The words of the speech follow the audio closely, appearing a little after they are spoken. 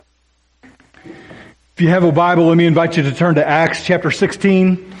If you have a Bible, let me invite you to turn to Acts chapter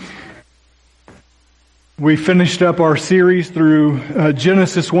 16. We finished up our series through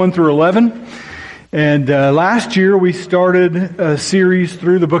Genesis 1 through 11. And last year we started a series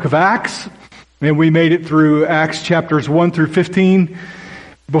through the book of Acts. And we made it through Acts chapters 1 through 15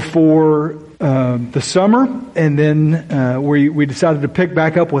 before the summer. And then we decided to pick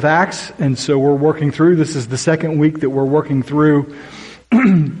back up with Acts. And so we're working through. This is the second week that we're working through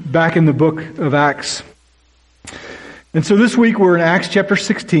back in the book of Acts. And so this week we're in Acts chapter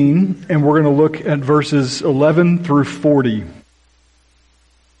 16, and we're going to look at verses 11 through 40.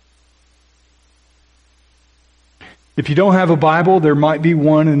 If you don't have a Bible, there might be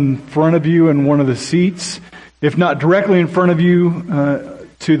one in front of you in one of the seats. If not directly in front of you,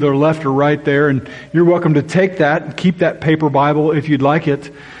 to the left or right there. And you're welcome to take that and keep that paper Bible if you'd like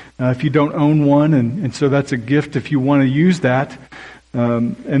it, if you don't own one. And so that's a gift if you want to use that.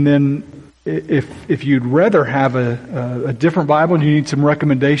 And then if you'd rather have a different Bible and you need some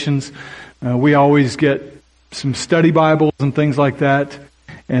recommendations, we always get some study Bibles and things like that.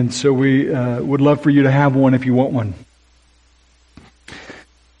 And so we would love for you to have one if you want one.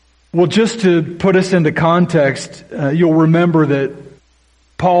 Well, just to put us into context, you'll remember that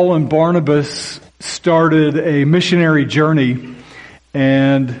Paul and Barnabas started a missionary journey,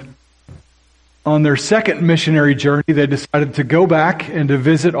 and on their second missionary journey, they decided to go back and to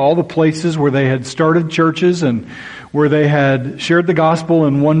visit all the places where they had started churches and where they had shared the gospel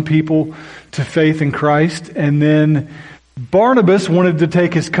and won people to faith in Christ. And then Barnabas wanted to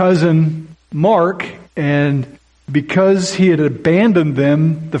take his cousin Mark, and because he had abandoned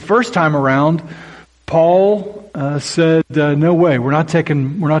them the first time around, Paul said, "No way, we're not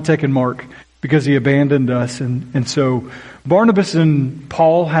taking Mark because he abandoned us." And so Barnabas and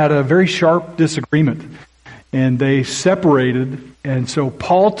Paul had a very sharp disagreement, and they separated. And so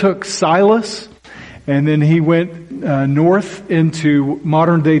Paul took Silas, and then he went north into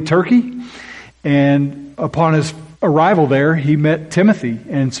modern-day Turkey. And upon his arrival there, he met Timothy.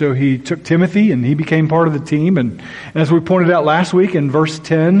 And so he took Timothy, and he became part of the team. And as we pointed out last week in verse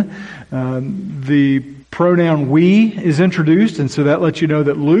 10, the pronoun we is introduced, and so that lets you know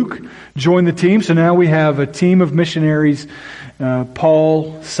that Luke joined the team. So now we have a team of missionaries,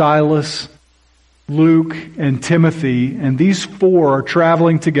 Paul, Silas, Luke, and Timothy, and these four are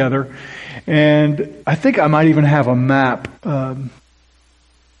traveling together. And I think I might even have a map. Do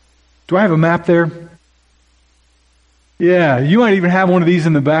I have a map there? Yeah, you might even have one of these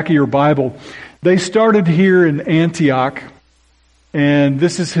in the back of your Bible. They started here in Antioch, and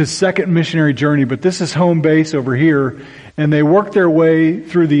this is his second missionary journey, but this is home base over here. And they worked their way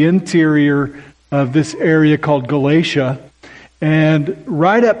through the interior of this area called Galatia. And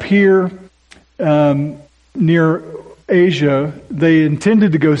right up here near Asia, they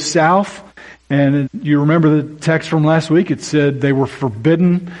intended to go south. And you remember the text from last week, it said they were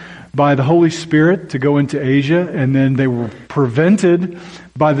forbidden by the Holy Spirit to go into Asia. And then they were prevented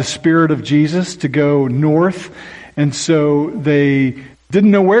by the Spirit of Jesus to go north. And so they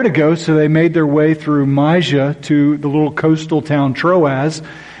didn't know where to go, so they made their way through Mysia to the little coastal town Troas.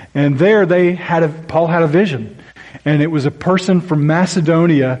 And there Paul had a vision. And it was a person from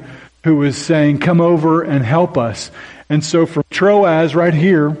Macedonia who was saying, "Come over and help us." And so from Troas right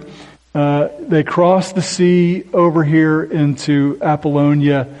here, they crossed the sea over here into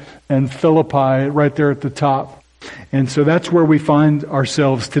Apollonia and Philippi right there at the top. And so that's where we find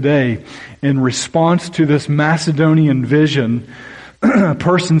ourselves today in response to this Macedonian vision, a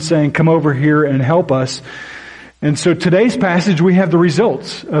person saying, "Come over here and help us." And so today's passage, we have the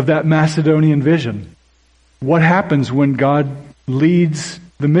results of that Macedonian vision. What happens when God leads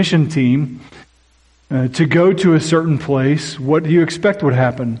the mission team to go to a certain place? What do you expect would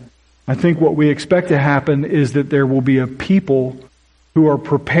happen? I think what we expect to happen is that there will be a people who are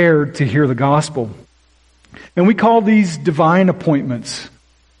prepared to hear the gospel. And we call these divine appointments.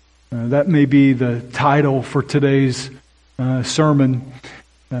 That may be the title for today's sermon.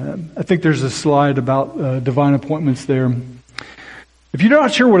 I think there's a slide about divine appointments there. If you're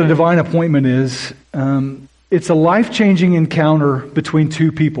not sure what a divine appointment is, it's a life-changing encounter between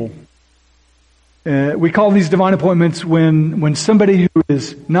two people. We call these divine appointments when somebody who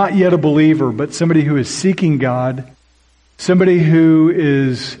is not yet a believer, but somebody who is seeking God, somebody who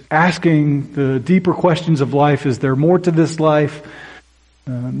is asking the deeper questions of life. Is there more to this life?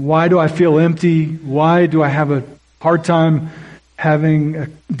 Why do I feel empty? Why do I have a hard time having a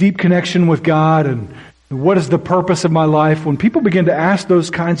deep connection with God? And what is the purpose of my life? When people begin to ask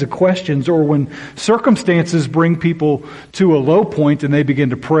those kinds of questions, or when circumstances bring people to a low point and they begin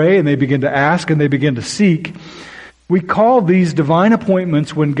to pray and they begin to ask and they begin to seek, We call these divine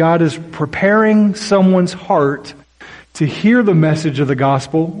appointments when God is preparing someone's heart to hear the message of the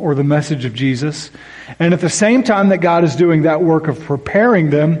gospel or the message of Jesus. And at the same time that God is doing that work of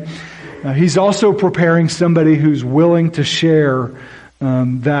preparing them, He's also preparing somebody who's willing to share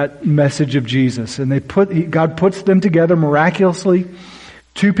that message of Jesus. And God puts them together miraculously,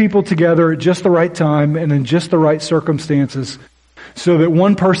 two people together at just the right time and in just the right circumstances, so that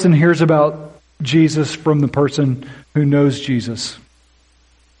one person hears about Jesus from the person who knows Jesus.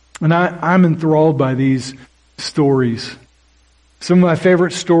 And I'm enthralled by these stories. Some of my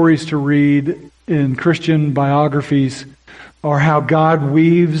favorite stories to read in Christian biographies are how God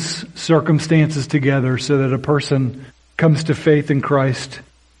weaves circumstances together so that a person comes to faith in Christ.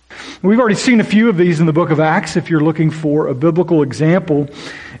 We've already seen a few of these in the book of Acts. If you're looking for a biblical example,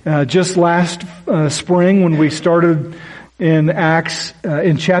 just last spring when we started in Acts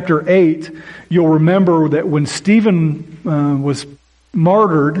in chapter 8, you'll remember that when Stephen was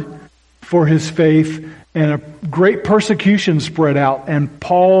martyred for his faith and a great persecution spread out, and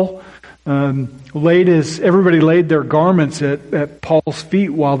Paul everybody laid their garments at Paul's feet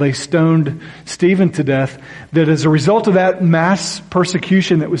while they stoned Stephen to death, that as a result of that mass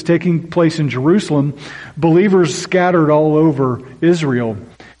persecution that was taking place in Jerusalem, believers scattered all over Israel.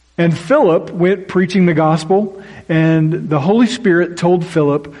 And Philip went preaching the gospel, and the Holy Spirit told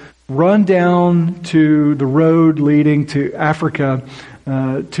Philip, run down to the road leading to Africa,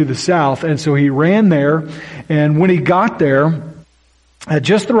 to the south. And so he ran there, and when he got there, at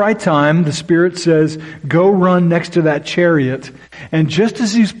just the right time, the Spirit says, go run next to that chariot. And just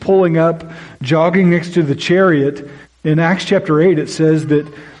as he's pulling up, jogging next to the chariot, in Acts chapter 8, it says that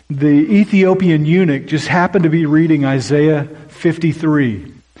the Ethiopian eunuch just happened to be reading Isaiah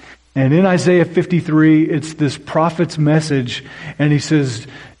 53. And in Isaiah 53, it's this prophet's message. And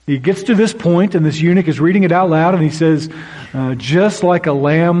he gets to this point, and this eunuch is reading it out loud, and he says, just like a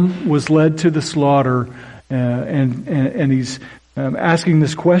lamb was led to the slaughter, and he's asking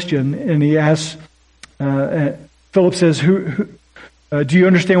this question, and he asks, Philip says, "Who do you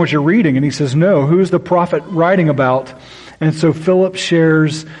understand what you're reading?" And he says, "No, who is the prophet writing about?" And so Philip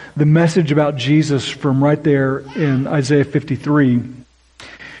shares the message about Jesus from right there in Isaiah 53.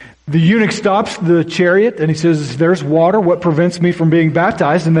 The eunuch stops the chariot and he says, "There's water. What prevents me from being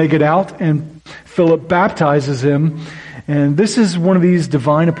baptized?" And they get out, and Philip baptizes him. And this is one of these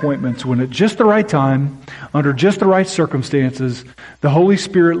divine appointments when at just the right time, under just the right circumstances, the Holy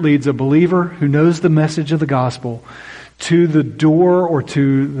Spirit leads a believer who knows the message of the gospel to the door or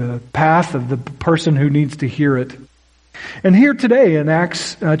to the path of the person who needs to hear it. And here today in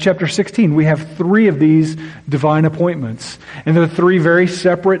Acts chapter 16, we have three of these divine appointments. And they're three very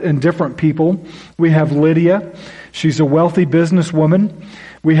separate and different people. We have Lydia. She's a wealthy businesswoman.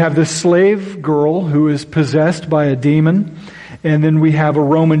 We have this slave girl who is possessed by a demon. And then we have a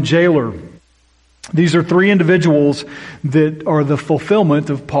Roman jailer. These are three individuals that are the fulfillment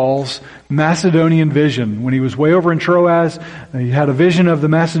of Paul's Macedonian vision. When he was way over in Troas, he had a vision of the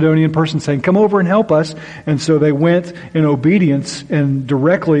Macedonian person saying, "Come over and help us." And so they went in obedience and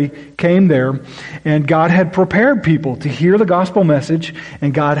directly came there. And God had prepared people to hear the gospel message,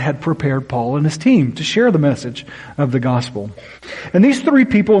 and God had prepared Paul and his team to share the message of the gospel. And these three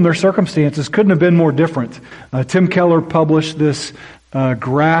people and their circumstances couldn't have been more different. Tim Keller published this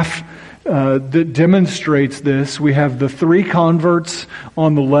graph that demonstrates this. We have the three converts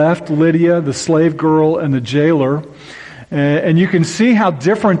on the left, Lydia, the slave girl, and the jailer. And you can see how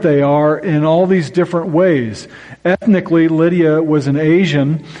different they are in all these different ways. Ethnically, Lydia was an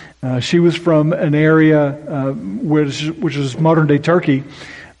Asian. She was from an area which is modern-day Turkey.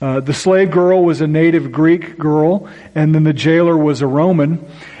 The slave girl was a native Greek girl, and then the jailer was a Roman.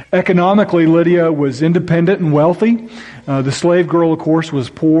 Economically, Lydia was independent and wealthy. The slave girl, of course, was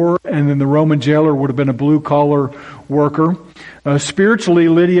poor, and then the Roman jailer would have been a blue-collar worker. Spiritually,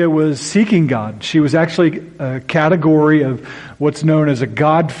 Lydia was seeking God. She was actually a category of what's known as a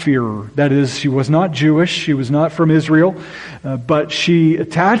God-fearer. That is, she was not Jewish, she was not from Israel, but she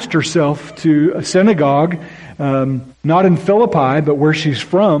attached herself to a synagogue, not in Philippi, but where she's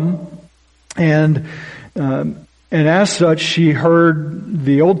from, and as such, she heard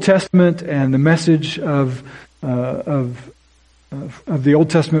the Old Testament and the message of the Old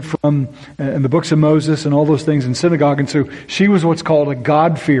Testament from and the books of Moses and all those things in synagogue. And so she was what's called a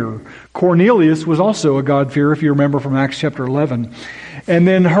God-fearer. Cornelius was also a God-fearer, if you remember from Acts chapter 11. And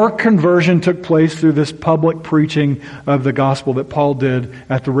then her conversion took place through this public preaching of the gospel that Paul did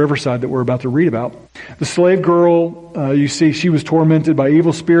at the riverside that we're about to read about. The slave girl, you see, she was tormented by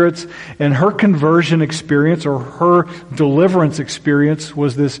evil spirits, and her conversion experience or her deliverance experience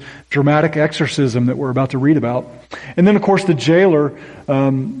was this dramatic exorcism that we're about to read about. And then, of course, the jailer, you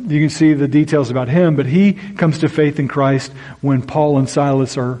can see the details about him, but he comes to faith in Christ when Paul and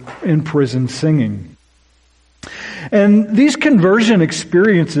Silas are in prison singing. And these conversion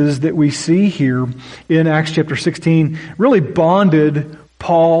experiences that we see here in Acts chapter 16 really bonded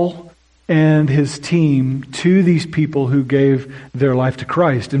Paul and his team to these people who gave their life to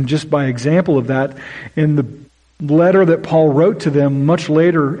Christ. And just by example of that, in the letter that Paul wrote to them much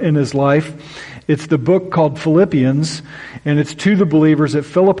later in his life, it's the book called Philippians, and it's to the believers at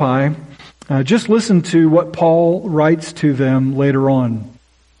Philippi. Just listen to what Paul writes to them later on.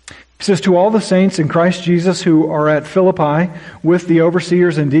 He says, "To all the saints in Christ Jesus who are at Philippi with the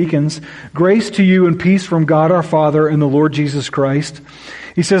overseers and deacons, grace to you and peace from God our Father and the Lord Jesus Christ."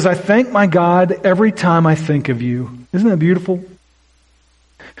 He says, "I thank my God every time I think of you." Isn't that beautiful?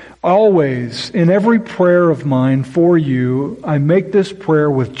 "Always, in every prayer of mine for you, I make this prayer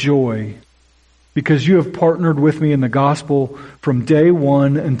with joy, because you have partnered with me in the gospel from day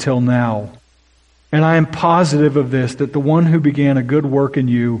one until now. And I am positive of this, that the one who began a good work in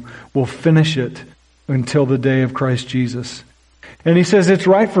you will finish it until the day of Christ Jesus." And he says, "It's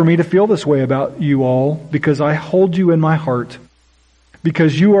right for me to feel this way about you all, because I hold you in my heart,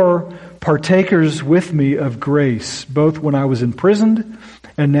 because you are partakers with me of grace, both when I was imprisoned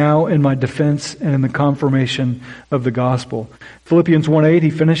and now in my defense and in the confirmation of the gospel." Philippians 1:8, he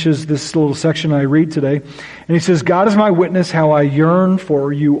finishes this little section I read today, and he says, "God is my witness how I yearn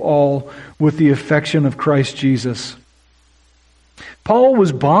for you all with the affection of Christ Jesus." Paul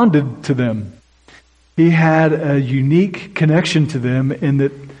was bonded to them. He had a unique connection to them in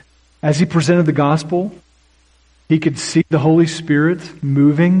that as he presented the gospel, he could see the Holy Spirit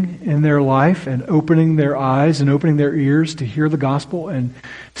moving in their life and opening their eyes and opening their ears to hear the gospel and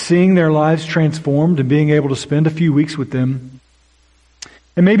seeing their lives transformed and being able to spend a few weeks with them.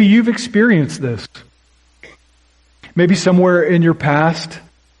 And maybe you've experienced this. Maybe somewhere in your past,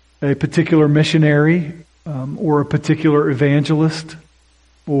 a particular missionary or a particular evangelist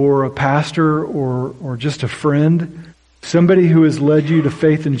or a pastor or just a friend, somebody who has led you to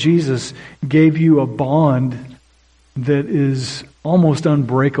faith in Jesus, gave you a bond that is almost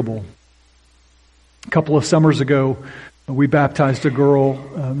unbreakable. A couple of summers ago, we baptized a girl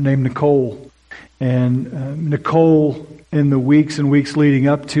named Nicole. And Nicole, in the weeks and weeks leading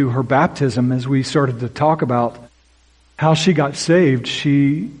up to her baptism, as we started to talk about how she got saved,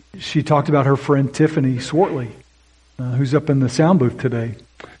 she talked about her friend Tiffany Swartley, who's up in the sound booth today.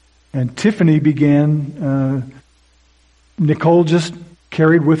 And Tiffany began, Nicole just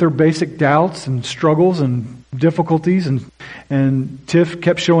carried with her basic doubts and struggles and difficulties, and Tiff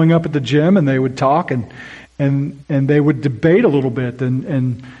kept showing up at the gym, and they would talk and they would debate a little bit,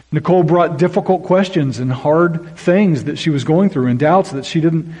 and Nicole brought difficult questions and hard things that she was going through and doubts that she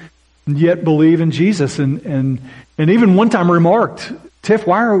didn't yet believe in Jesus, and even one time remarked, "Tiff,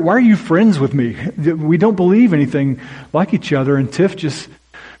 why are you friends with me? We don't believe anything like each other." And Tiff just,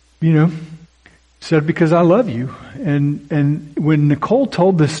 said, "Because I love you." And when Nicole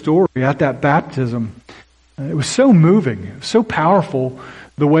told this story at that baptism, it was so moving, so powerful,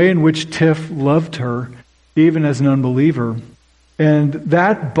 the way in which Tiff loved her, even as an unbeliever. And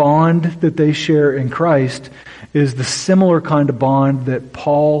that bond that they share in Christ is the similar kind of bond that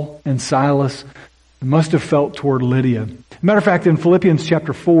Paul and Silas must have felt toward Lydia. Matter of fact, in Philippians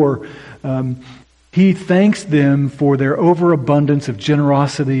chapter 4, he thanks them for their overabundance of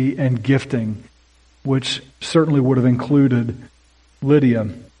generosity and gifting, which certainly would have included Lydia.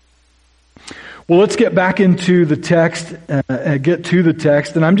 Well, let's get back into the text, get to the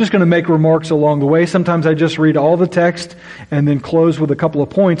text, and I'm just going to make remarks along the way. Sometimes I just read all the text and then close with a couple of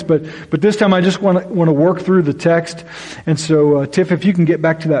points, but this time I just want to work through the text. And so, Tiff, if you can get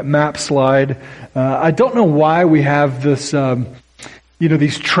back to that map slide. I don't know why we have this,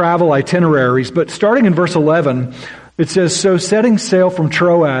 these travel itineraries, but starting in verse 11, it says, "So setting sail from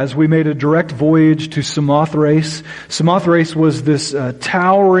Troas, we made a direct voyage to Samothrace." Samothrace was this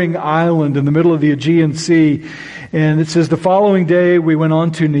towering island in the middle of the Aegean Sea. And it says, "The following day we went on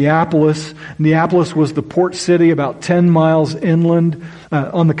to Neapolis." Neapolis was the port city about 10 miles inland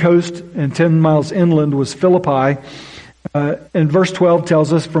on the coast, and 10 miles inland was Philippi. And verse 12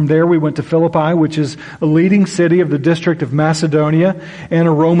 tells us, "From there we went to Philippi, which is a leading city of the district of Macedonia and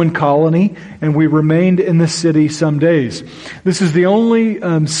a Roman colony, and we remained in the city some days." This is the only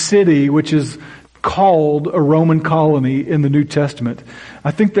city which is called a Roman colony in the New Testament. I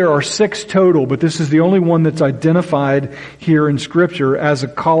think there are 6 total, but this is the only one that's identified here in Scripture as a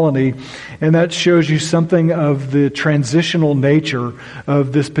colony, and that shows you something of the transitional nature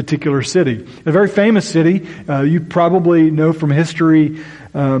of this particular city. A very famous city. You probably know from history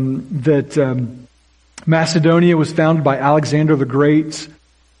that Macedonia was founded by Alexander the Great.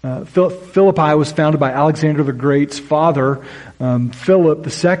 Philippi was founded by Alexander the Great's father, Philip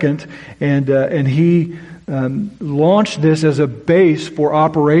II, and he launched this as a base for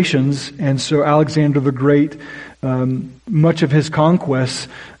operations. And so Alexander the Great, much of his conquests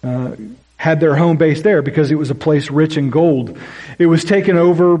had their home base there because it was a place rich in gold. It was taken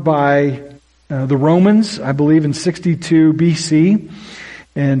over by the Romans, I believe, in 62 BC,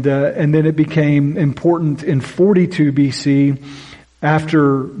 and then it became important in 42 BC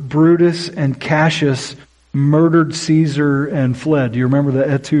after Brutus and Cassius murdered Caesar and fled. Do you remember the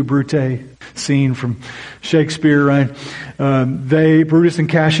Et tu, Brute scene from Shakespeare, right? Brutus and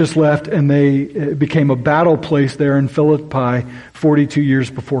Cassius left, and it became a battle place there in Philippi 42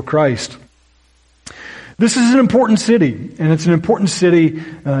 years before Christ. This is an important city, and it's an important city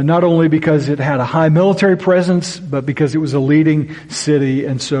not only because it had a high military presence, but because it was a leading city.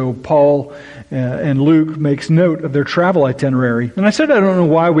 And so Paul and Luke makes note of their travel itinerary. And I said I don't know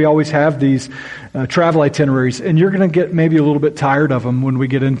why we always have these travel itineraries, and you're going to get maybe a little bit tired of them when we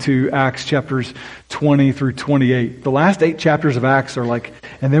get into Acts chapters 20 through 28. The last 8 chapters of Acts are like,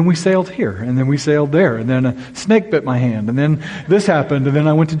 and then we sailed here, and then we sailed there, and then a snake bit my hand, and then this happened, and then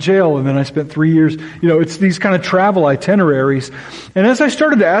I went to jail, and then I spent 3 years. It's these kind of travel itineraries. And as I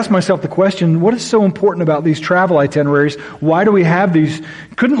started to ask myself the question, what is so important about these travel itineraries? Why do we have these?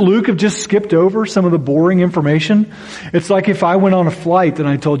 Couldn't Luke have just skipped over some of the boring information? It's like if I went on a flight, and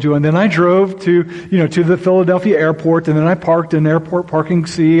I told you, and then I drove to the Philadelphia airport, and then I parked in airport parking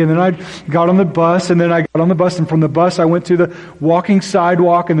C, and then I got on the bus, and then I got on the bus, and from the bus I went to the walking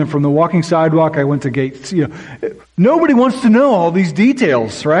sidewalk, and then from the walking sidewalk I went to gate C. Nobody wants to know all these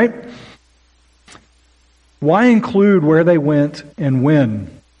details, right? Why include where they went and when?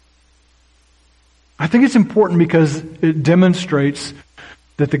 I think it's important because it demonstrates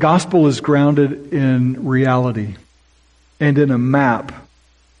that the gospel is grounded in reality and in a map.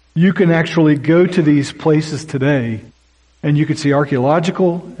 You can actually go to these places today and you can see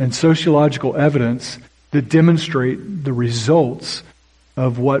archaeological and sociological evidence that demonstrate the results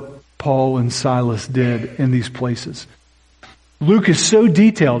of what Paul and Silas did in these places. Luke is so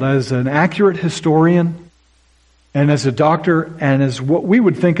detailed as an accurate historian and as a doctor and as what we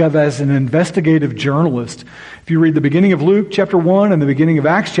would think of as an investigative journalist. If you read the beginning of Luke chapter 1 and the beginning of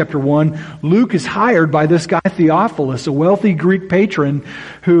Acts chapter 1, Luke is hired by this guy Theophilus, a wealthy Greek patron,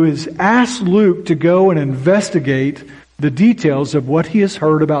 who has asked Luke to go and investigate the details of what he has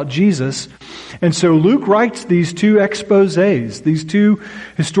heard about Jesus. And so Luke writes these 2 exposés, these 2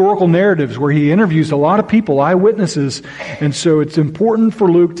 historical narratives where he interviews a lot of people, eyewitnesses. And so it's important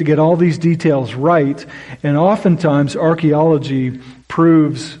for Luke to get all these details right. And oftentimes archaeology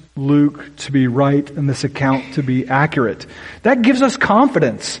proves Luke to be right and this account to be accurate. That gives us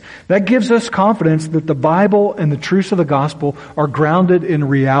confidence. That gives us confidence that the Bible and the truths of the gospel are grounded in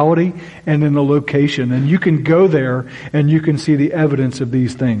reality and in a location. And you can go there and you can see the evidence of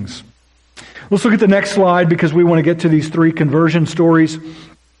these things. Let's look at the next slide because we want to get to these 3 conversion stories.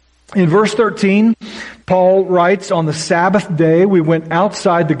 In verse 13, Paul writes, on the Sabbath day, we went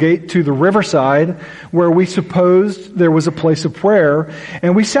outside the gate to the riverside where we supposed there was a place of prayer.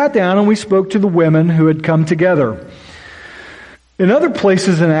 And we sat down and we spoke to the women who had come together. In other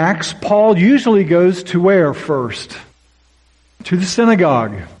places in Acts, Paul usually goes to where first? To the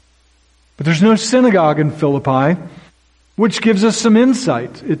synagogue. But there's no synagogue in Philippi, which gives us some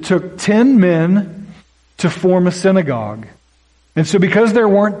insight. It took 10 men to form a synagogue. And so because there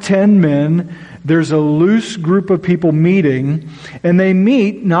weren't 10 men, there's a loose group of people meeting, and they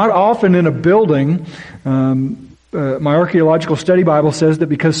meet not often in a building. My archaeological study Bible says that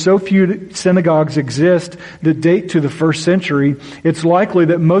because so few synagogues exist that date to the 1st century, it's likely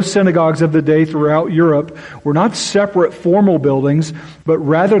that most synagogues of the day throughout Europe were not separate formal buildings, but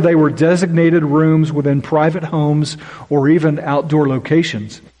rather they were designated rooms within private homes or even outdoor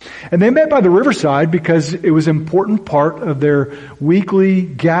locations. And they met by the riverside because it was an important part of their weekly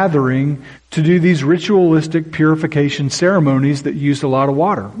gathering to do these ritualistic purification ceremonies that used a lot of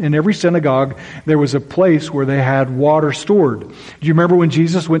water. In every synagogue, there was a place where they had water stored. Do you remember when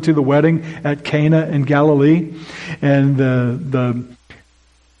Jesus went to the wedding at Cana in Galilee? And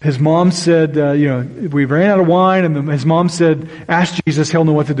his mom said, we ran out of wine, and his mom said, ask Jesus, he'll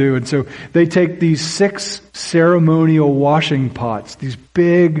know what to do. And so they take these 6 ceremonial washing pots, these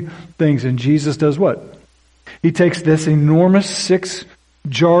big things, and Jesus does what? He takes this enormous 6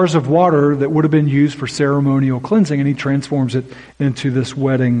 jars of water that would have been used for ceremonial cleansing, and he transforms it into this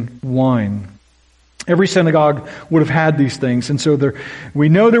wedding wine. Every synagogue would have had these things. And so we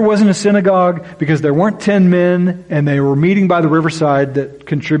know there wasn't a synagogue because there weren't 10 men and they were meeting by the riverside that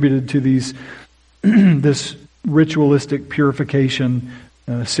contributed to these this ritualistic purification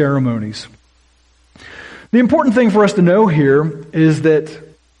ceremonies. The important thing for us to know here is that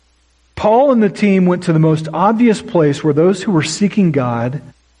Paul and the team went to the most obvious place where those who were seeking God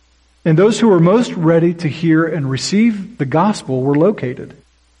and those who were most ready to hear and receive the gospel were located.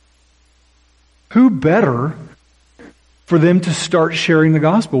 Who better for them to start sharing the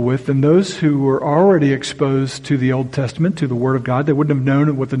gospel with than those who were already exposed to the Old Testament, to the Word of God? They wouldn't have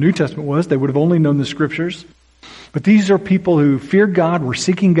known what the New Testament was. They would have only known the Scriptures. But these are people who feared God, were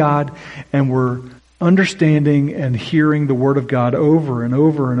seeking God, and were understanding and hearing the Word of God over and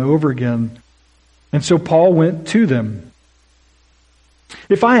over and over again. And so Paul went to them.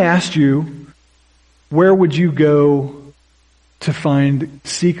 If I asked you, where would you go to find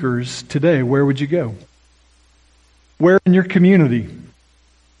seekers today? Where would you go? Where in your community?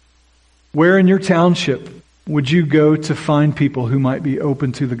 Where in your township would you go to find people who might be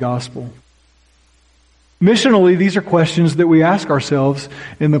open to the gospel? Missionally, these are questions that we ask ourselves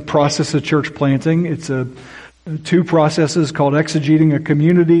in the process of church planting. It's two processes called exegeting a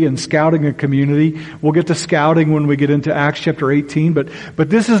community and scouting a community. We'll get to scouting when we get into Acts chapter 18, but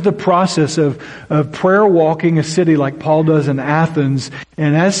this is the process of prayer walking a city like Paul does in Athens.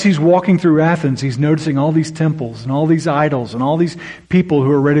 And as he's walking through Athens, he's noticing all these temples and all these idols and all these people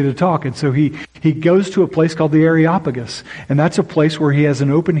who are ready to talk. And so he goes to a place called the Areopagus, and that's a place where he has an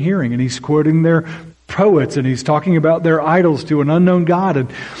open hearing, and he's quoting their poets, and he's talking about their idols to an unknown God. And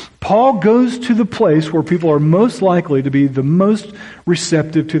Paul goes to the place where people are most likely to be the most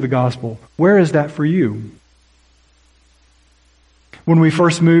receptive to the gospel. Where is that for you? When we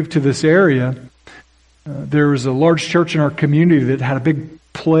first moved to this area, there was a large church in our community that had a big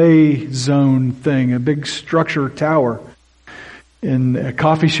play zone thing, a big structure tower, and a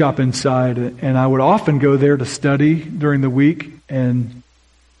coffee shop inside. And I would often go there to study during the week, and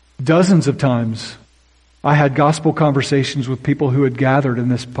dozens of times I had gospel conversations with people who had gathered in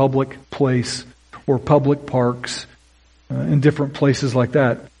this public place or public parks in different places like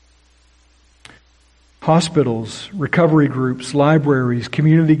that. Hospitals, recovery groups, libraries,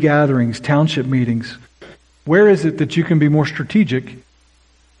 community gatherings, township meetings. Where is it that you can be more strategic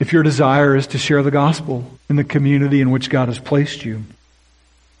if your desire is to share the gospel in the community in which God has placed you?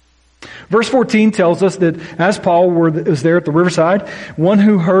 Verse 14 tells us that as Paul was there at the riverside, one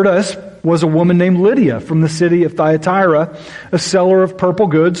who heard us was a woman named Lydia from the city of Thyatira, a seller of purple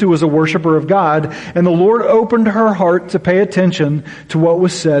goods who was a worshiper of God, and the Lord opened her heart to pay attention to what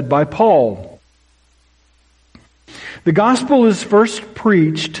was said by Paul. The gospel is first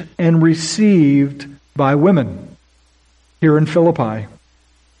preached and received by women here in Philippi.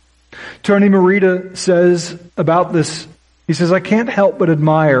 Tony Merida says about this, he says, I can't help but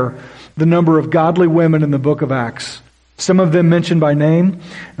admire the number of godly women in the book of Acts. Some of them mentioned by name.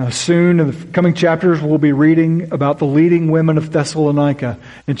 Soon, in the coming chapters, we'll be reading about the leading women of Thessalonica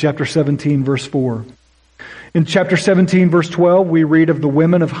in chapter 17, verse 4. In chapter 17, verse 12, we read of the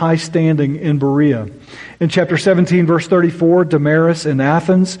women of high standing in Berea. In chapter 17, verse 34, Damaris in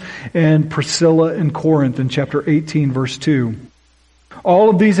Athens, and Priscilla in Corinth in chapter 18, verse 2.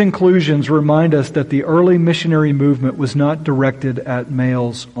 All of these inclusions remind us that the early missionary movement was not directed at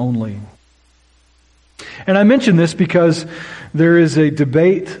males only. And I mention this because there is a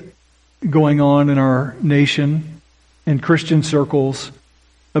debate going on in our nation, in Christian circles,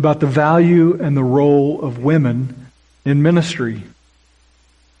 about the value and the role of women in ministry.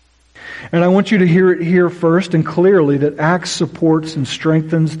 And I want you to hear it here first and clearly that Acts supports and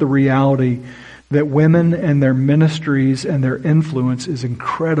strengthens the reality that women and their ministries and their influence is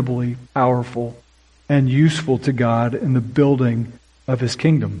incredibly powerful and useful to God in the building of His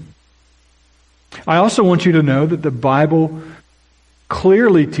kingdom. I also want you to know that the Bible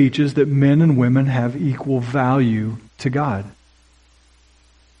clearly teaches that men and women have equal value to God.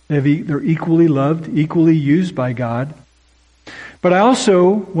 They're equally loved, equally used by God. But I also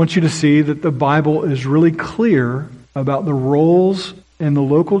want you to see that the Bible is really clear about the roles in the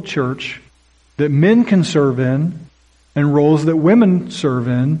local church that men can serve in, and roles that women serve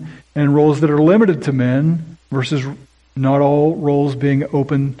in, and roles that are limited to men versus not all roles being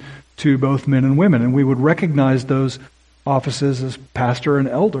open to both men and women. And we would recognize those offices as pastor and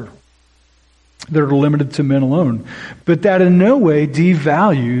elder that are limited to men alone. But that in no way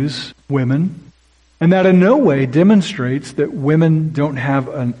devalues women, and that in no way demonstrates that women don't have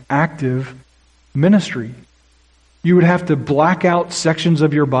an active ministry. You would have to black out sections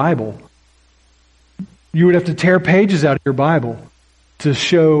of your Bible. You would have to tear pages out of your Bible to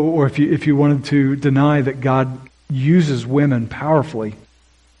show, or if you wanted to deny that God uses women powerfully.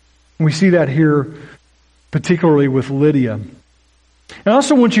 And we see that here particularly with Lydia. And I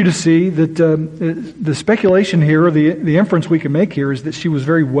also want you to see that the speculation here, or the inference we can make here, is that she was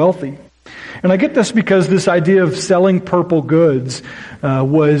very wealthy. And I get this because this idea of selling purple goods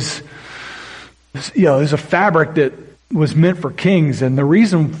was a fabric that was meant for kings. And the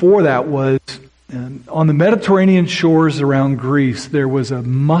reason for that was on the Mediterranean shores around Greece, there was a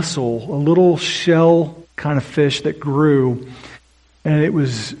mussel, a little shell kind of fish that grew, and it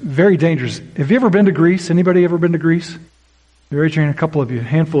was very dangerous. Have you ever been to Greece? Anybody ever been to Greece? Raise your hand, a couple of you, a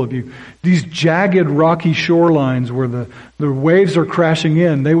handful of you. These jagged, rocky shorelines where the waves are crashing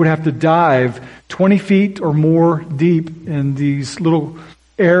in, they would have to dive 20 feet or more deep in these little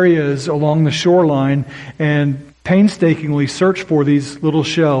areas along the shoreline and painstakingly search for these little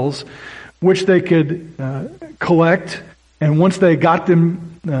shells, which they could collect. And once they got them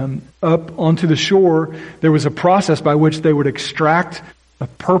up onto the shore, there was a process by which they would extract a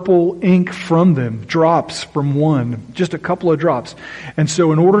purple ink from them, drops from one, just a couple of drops. And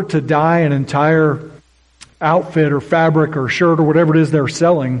so in order to dye an entire outfit or fabric or shirt or whatever it is they're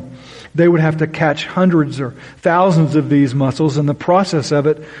selling, they would have to catch hundreds or thousands of these mussels, and the process of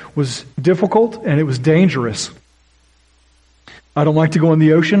it was difficult and it was dangerous. I don't like to go in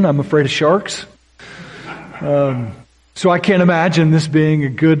the ocean. I'm afraid of sharks. So I can't imagine this being a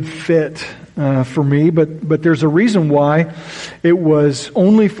good fit for me, but there's a reason why. It was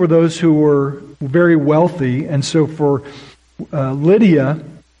only for those who were very wealthy, and so for Lydia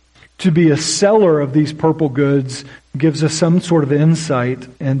to be a seller of these purple goods gives us some sort of insight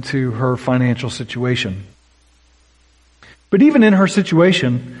into her financial situation. But even in her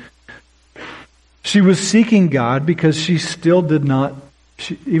situation, she was seeking God because she still did not,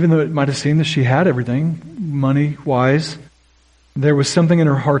 even though it might have seemed that she had everything, money-wise, there was something in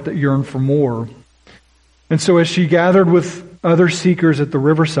her heart that yearned for more. And so as she gathered with other seekers at the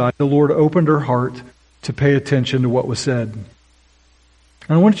riverside, the Lord opened her heart to pay attention to what was said. And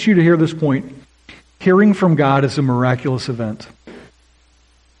I want you to hear this point. Hearing from God is a miraculous event.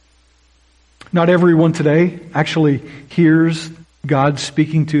 Not everyone today actually hears God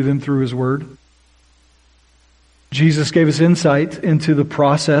speaking to them through His Word. Jesus gave us insight into the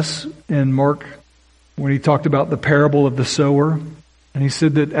process in Mark when He talked about the parable of the sower. And He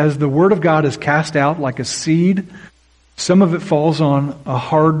said that as the Word of God is cast out like a seed, some of it falls on a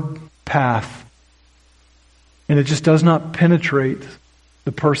hard path. And it just does not penetrate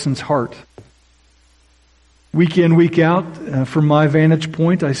the person's heart. Week in, week out, from my vantage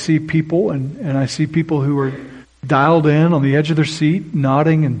point, I see people, and I see people who are dialed in on the edge of their seat,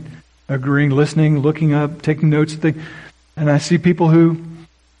 nodding and agreeing, listening, looking up, taking notes. And I see people who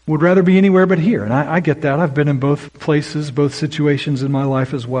would rather be anywhere but here. And I get that. I've been in both places, both situations in my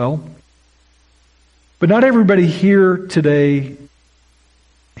life as well. But not everybody here today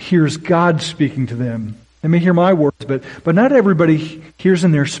hears God speaking to them. They may hear my words, but not everybody hears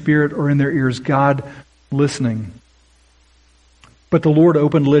in their spirit or in their ears God listening. But the Lord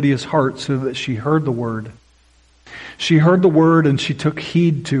opened Lydia's heart so that she heard the Word. She heard the Word and she took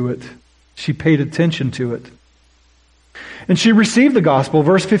heed to it. She paid attention to it. And she received the gospel.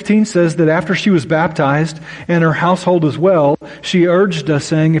 Verse 15 says that after she was baptized, and her household as well, she urged us,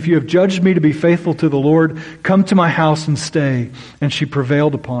 saying, "If you have judged me to be faithful to the Lord, come to my house and stay." And she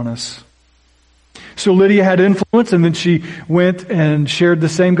prevailed upon us. So Lydia had influence, and then she went and shared the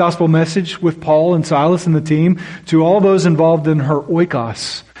same gospel message with Paul and Silas and the team to all those involved in her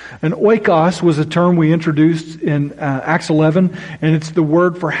oikos. And oikos was a term we introduced in Acts 11, and it's the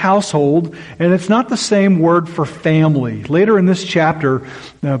word for household, and it's not the same word for family. Later in this chapter,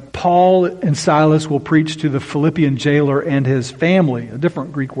 Paul and Silas will preach to the Philippian jailer and his family, a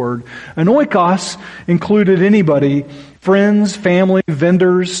different Greek word. And oikos included anybody, friends, family,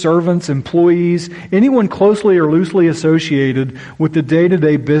 vendors, servants, employees, anyone closely or loosely associated with the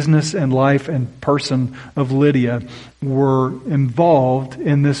day-to-day business and life and person of Lydia were involved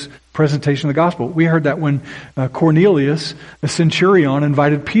in this presentation of the gospel. We heard that when Cornelius, a centurion,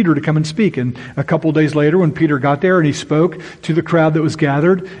 invited Peter to come and speak. And a couple of days later, when Peter got there and he spoke to the crowd that was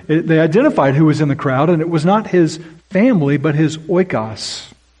gathered, they identified who was in the crowd, and it was not his family, but his oikos.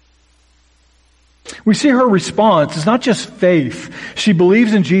 We see her response is not just faith. She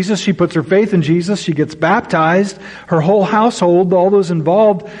believes in Jesus. She puts her faith in Jesus. She gets baptized. Her whole household, all those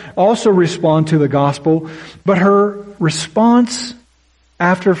involved, also respond to the gospel. But her response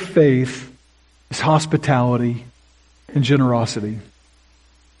after faith is hospitality and generosity.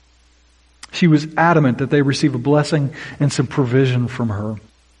 She was adamant that they receive a blessing and some provision from her.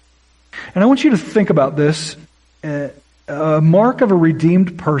 And I want you to think about this. A mark of a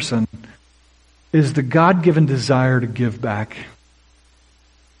redeemed person is the God-given desire to give back.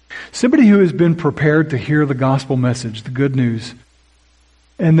 Somebody who has been prepared to hear the gospel message, the good news,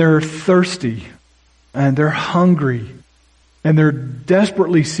 and they're thirsty, and they're hungry, and they're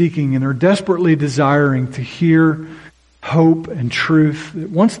desperately seeking, and they're desperately desiring to hear hope and truth.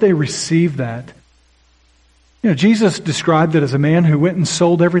 Once they receive that, Jesus described it as a man who went and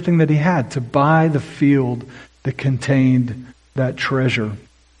sold everything that he had to buy the field that contained that treasure.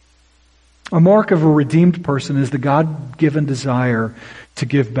 A mark of a redeemed person is the God-given desire to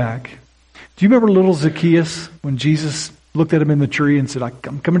give back. Do you remember little Zacchaeus when Jesus looked at him in the tree and said,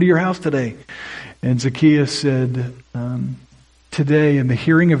 I'm coming to your house today? And Zacchaeus said, today, in the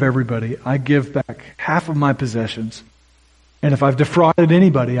hearing of everybody, I give back half of my possessions. And if I've defrauded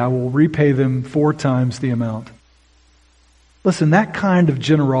anybody, I will repay them 4 times the amount. Listen, that kind of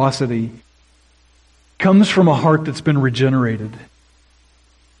generosity comes from a heart that's been regenerated.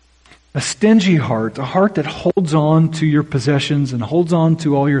 A stingy heart, a heart that holds on to your possessions and holds on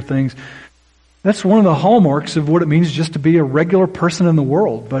to all your things. That's one of the hallmarks of what it means just to be a regular person in the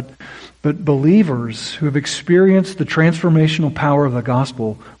world. But believers who have experienced the transformational power of the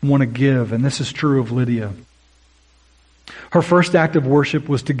gospel want to give, and this is true of Lydia. Her first act of worship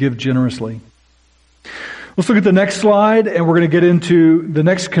was to give generously. Let's look at the next slide, and we're going to get into the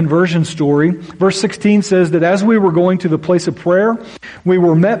next conversion story. Verse 16 says that as we were going to the place of prayer, we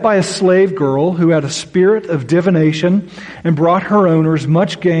were met by a slave girl who had a spirit of divination and brought her owners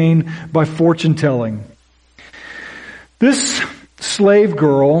much gain by fortune telling. This slave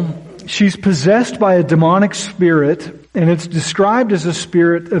girl, she's possessed by a demonic spirit, and it's described as a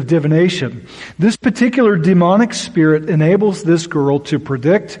spirit of divination. This particular demonic spirit enables this girl to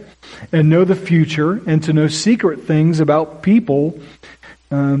predict and know the future and to know secret things about people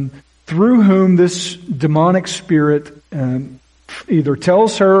through whom this demonic spirit either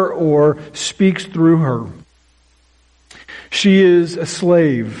tells her or speaks through her. She is a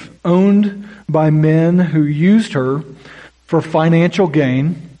slave owned by men who used her for financial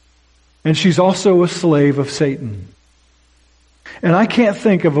gain, and she's also a slave of Satan. And I can't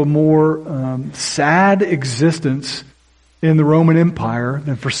think of a more sad existence in the Roman Empire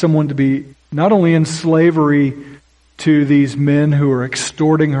than for someone to be not only in slavery to these men who are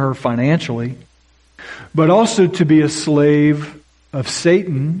extorting her financially, but also to be a slave of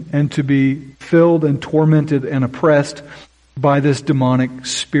Satan and to be filled and tormented and oppressed by this demonic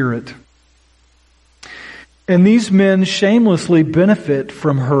spirit. And these men shamelessly benefit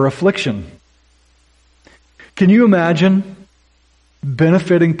from her affliction. Can you imagine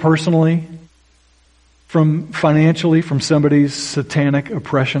benefiting personally financially from somebody's satanic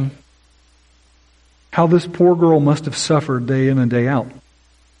oppression? How this poor girl must have suffered day in and day out.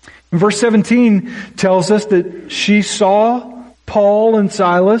 And verse 17 tells us that she saw Paul and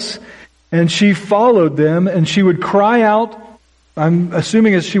Silas and she followed them, and she would cry out, I'm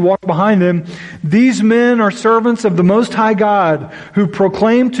assuming as she walked behind them, "These men are servants of the Most High God who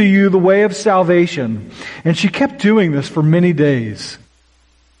proclaim to you the way of salvation." And she kept doing this for many days.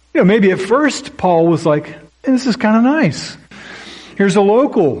 Maybe at first Paul was like, this is kind of nice. Here's a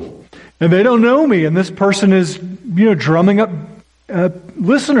local, and they don't know me, and this person is, drumming up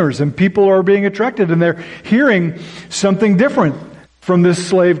listeners, and people are being attracted, and they're hearing something different from this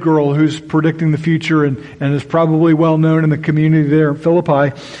slave girl who's predicting the future and is probably well known in the community there in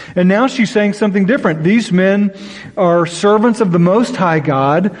Philippi. And now she's saying something different. These men are servants of the Most High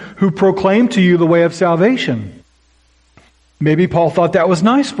God who proclaim to you the way of salvation. Maybe Paul thought that was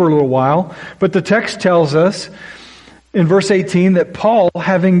nice for a little while, but the text tells us in verse 18 that Paul,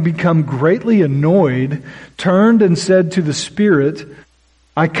 having become greatly annoyed, turned and said to the Spirit,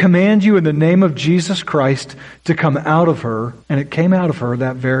 "I command you in the name of Jesus Christ to come out of her," and it came out of her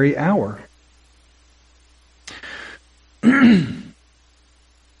that very hour. The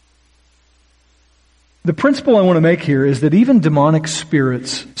principle I want to make here is that even demonic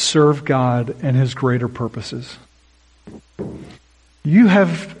spirits serve God and His greater purposes. You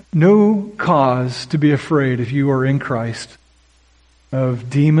have no cause to be afraid if you are in Christ of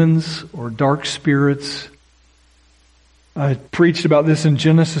demons or dark spirits. I preached about this in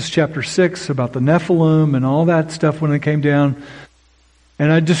Genesis chapter 6, about the Nephilim and all that stuff when it came down.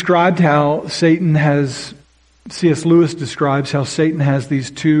 And I described how C.S. Lewis describes how Satan has these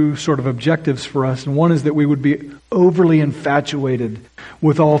two sort of objectives for us. And one is that we would be overly infatuated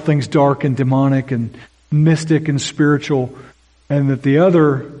with all things dark and demonic and mystic and spiritual. And that the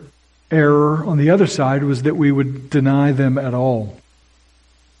other error on the other side was that we would deny them at all.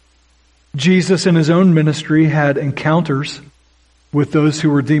 Jesus in His own ministry had encounters with those who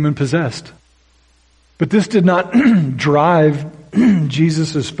were demon-possessed. But this did not drive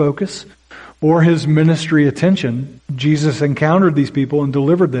Jesus' focus or His ministry attention. Jesus encountered these people and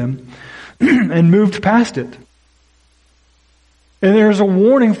delivered them and moved past it. And there's a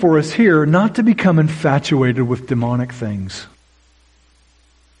warning for us here not to become infatuated with demonic things.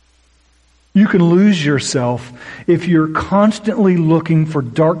 You can lose yourself if you're constantly looking for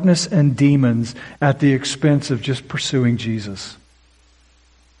darkness and demons at the expense of just pursuing Jesus.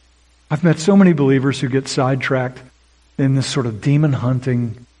 I've met so many believers who get sidetracked in this sort of demon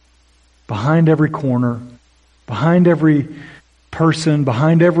hunting behind every corner, behind every person,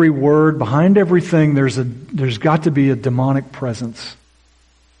 behind every word, behind everything. There's got to be a demonic presence.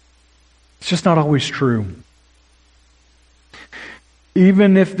 It's just not always true.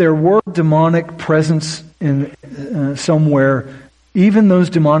 Even if there were demonic presence in somewhere, even those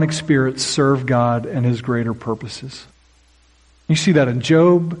demonic spirits serve God and His greater purposes. You see that in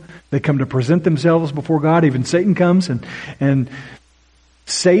Job. They come to present themselves before God. Even Satan comes, and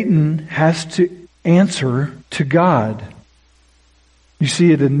Satan has to answer to God. You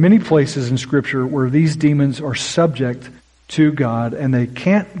see it in many places in Scripture where these demons are subject to God and they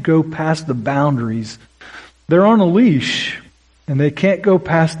can't go past the boundaries. They're on a leash and they can't go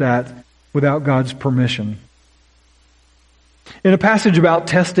past that without God's permission. In a passage about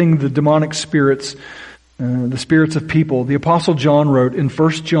testing the demonic spirits, the spirits of people, the Apostle John wrote in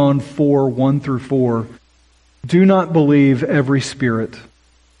 1 John 4, 1 through 4, "Do not believe every spirit,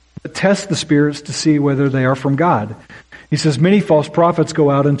 but test the spirits to see whether they are from God." He says, "Many false prophets go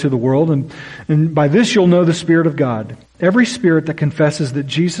out into the world, and by this you'll know the Spirit of God. Every spirit that confesses that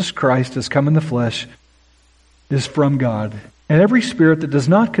Jesus Christ has come in the flesh is from God. And every spirit that does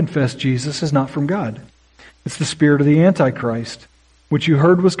not confess Jesus is not from God. It's the spirit of the Antichrist, which you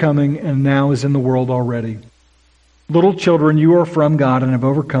heard was coming and now is in the world already. Little children, you are from God and have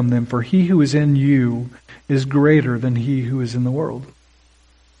overcome them, for he who is in you is greater than he who is in the world."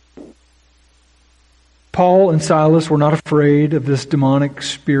 Paul and Silas were not afraid of this demonic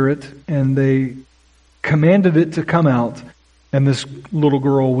spirit, and they commanded it to come out, and this little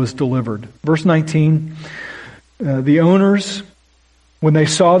girl was delivered. Verse 19, the owners, when they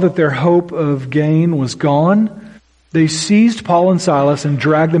saw that their hope of gain was gone, they seized Paul and Silas and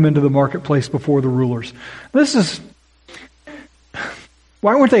dragged them into the marketplace before the rulers.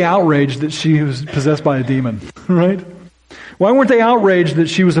 Why weren't they outraged that she was possessed by a demon, right? Why weren't they outraged that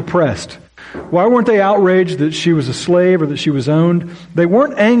she was oppressed? Why weren't they outraged that she was a slave or that she was owned? They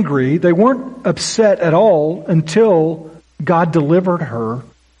weren't angry. They weren't upset at all until God delivered her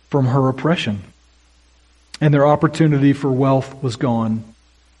from her oppression. And their opportunity for wealth was gone.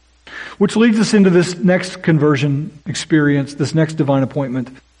 Which leads us into this next conversion experience, this next divine appointment.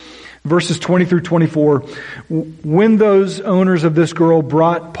 Verses 20 through 24. When those owners of this girl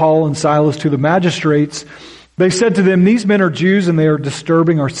brought Paul and Silas to the magistrates, they said to them, "These men are Jews and they are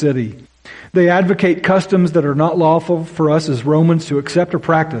disturbing our city. They advocate customs that are not lawful for us as Romans to accept or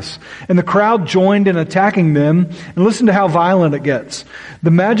practice." And the crowd joined in attacking them. And listen to how violent it gets.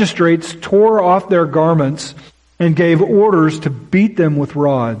 The magistrates tore off their garments and gave orders to beat them with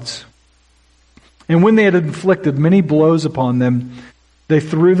rods. And when they had inflicted many blows upon them, they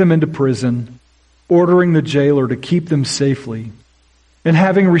threw them into prison, ordering the jailer to keep them safely. And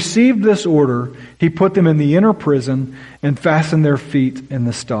having received this order, he put them in the inner prison and fastened their feet in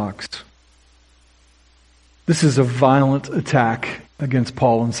the stocks. This is a violent attack against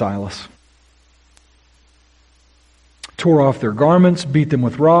Paul and Silas. Tore off their garments, beat them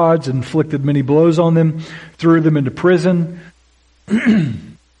with rods, inflicted many blows on them, threw them into prison.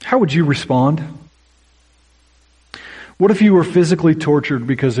 How would you respond? What if you were physically tortured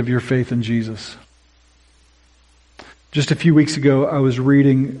because of your faith in Jesus? Just a few weeks ago, I was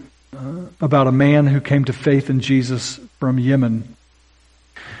reading about a man who came to faith in Jesus from Yemen.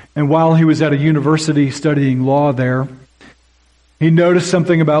 And while he was at a university studying law there, he noticed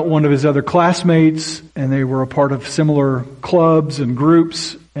something about one of his other classmates, and they were a part of similar clubs and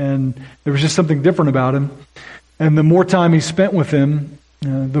groups, and there was just something different about him. And the more time he spent with him,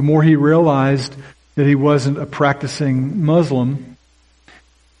 the more he realized that he wasn't a practicing Muslim.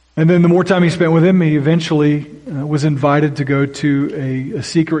 And then the more time he spent with him, he eventually was invited to go to a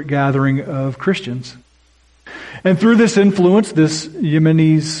secret gathering of Christians. And through this influence, this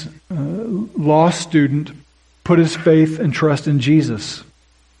Yemenis law student put his faith and trust in Jesus.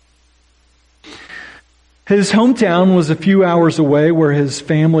 His hometown was a few hours away where his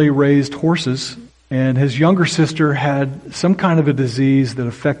family raised horses, and his younger sister had some kind of a disease that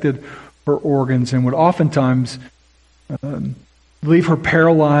affected her organs and would oftentimes leave her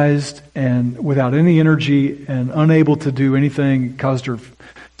paralyzed and without any energy and unable to do anything. It caused her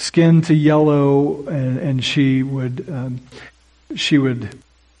skin to yellow, and she would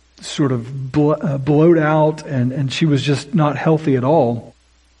sort of bloat out, and she was just not healthy at all.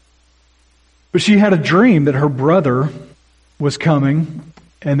 But she had a dream that her brother was coming,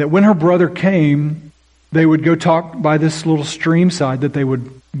 and that when her brother came, they would go talk by this little stream side that they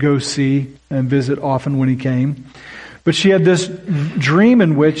would go see and visit often when he came. But she had this dream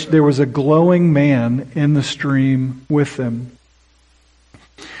in which there was a glowing man in the stream with them.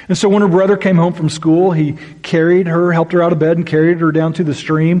 And so when her brother came home from school, he carried her, helped her out of bed and carried her down to the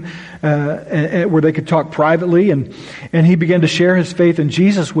stream where they could talk privately. And he began to share his faith in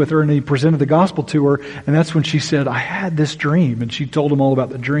Jesus with her, and he presented the gospel to her. And that's when she said, I had this dream. And she told him all about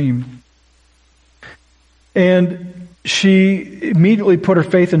the dream. And she immediately put her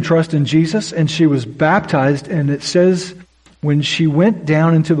faith and trust in Jesus, and she was baptized. And it says when she went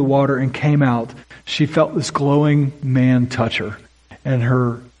down into the water and came out, she felt this glowing man touch her. And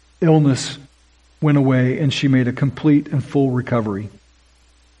her illness went away, and she made a complete and full recovery.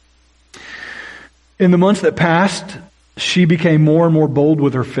 In the months that passed, she became more and more bold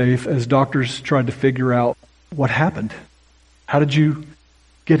with her faith as doctors tried to figure out what happened. How did you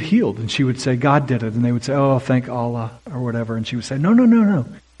get healed? And she would say, God did it. And they would say, oh, thank Allah, or whatever. And she would say, no.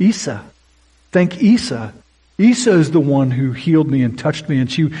 Isa. Thank Isa. Isa is the one who healed me and touched me.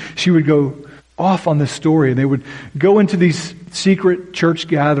 And she would go off on this story, and they would go into these secret church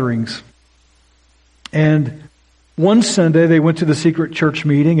gatherings. And one Sunday they went to the secret church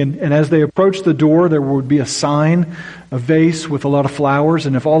meeting, and as they approached the door, there would be a sign, a vase with a lot of flowers,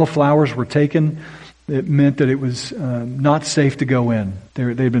 and if all the flowers were taken, it meant that it was not safe to go in.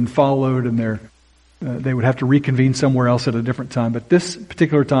 They'd been followed, and they would have to reconvene somewhere else at a different time. But this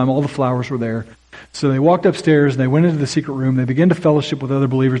particular time, all the flowers were there. So they walked upstairs, and they went into the secret room. They began to fellowship with other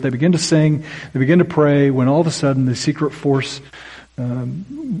believers. They began to sing. They began to pray, when all of a sudden the secret force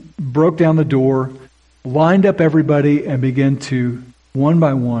broke down the door, lined up everybody, and began to, one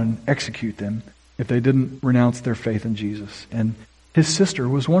by one, execute them if they didn't renounce their faith in Jesus. And his sister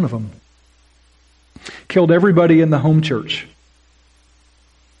was one of them. Killed everybody in the home church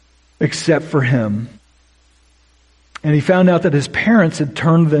except for him. And he found out that his parents had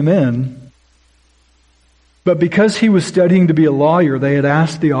turned them in. But because he was studying to be a lawyer, they had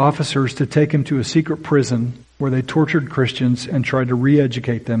asked the officers to take him to a secret prison where they tortured Christians and tried to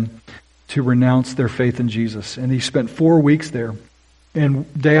re-educate them to renounce their faith in Jesus. And he spent 4 weeks there,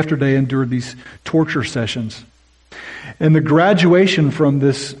 and day after day endured these torture sessions. And the graduation from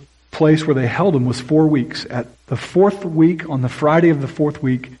this place where they held him was 4 weeks. At the 4th week, on the Friday of the 4th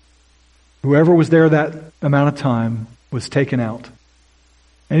week, whoever was there that amount of time was taken out.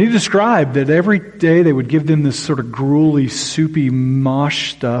 And he described that every day they would give them this sort of gruely, soupy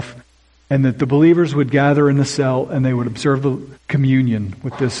mosh stuff, and that the believers would gather in the cell and they would observe the communion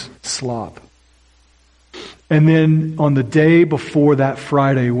with this slop. And then on the day before that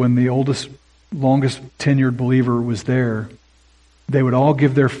Friday, when the oldest, longest tenured believer was there, they would all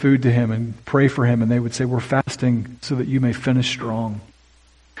give their food to him and pray for him, and they would say, we're fasting so that you may finish strong.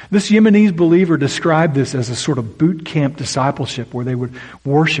 This Yemenese believer described this as a sort of boot camp discipleship where they would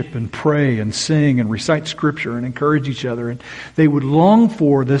worship and pray and sing and recite scripture and encourage each other. And they would long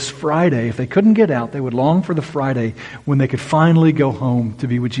for this Friday. If they couldn't get out, they would long for the Friday when they could finally go home to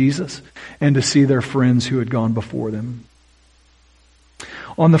be with Jesus and to see their friends who had gone before them.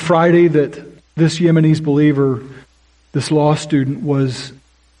 On the Friday that this Yemenese believer, this law student, was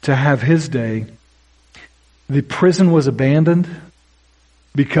to have his day, the prison was abandoned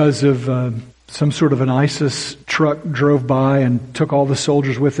because of some sort of an ISIS truck drove by and took all the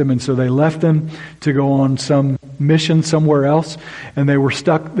soldiers with them, and so they left them to go on some mission somewhere else, and they were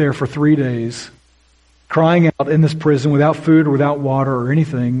stuck there for 3 days, crying out in this prison without food or without water or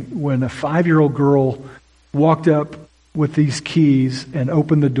anything, when a 5-year-old girl walked up with these keys and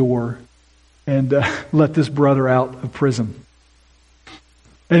opened the door and let this brother out of prison.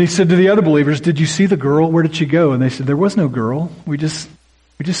 And he said to the other believers, did you see the girl? Where did she go? And they said, there was no girl. We just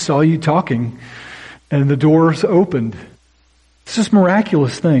saw you talking, and the doors opened. It's this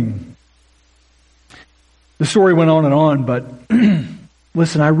miraculous thing. The story went on, but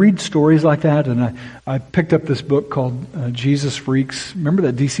listen, I read stories like that, and I picked up this book called Jesus Freaks. Remember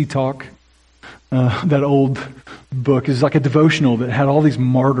that DC Talk? That old book is like a devotional that had all these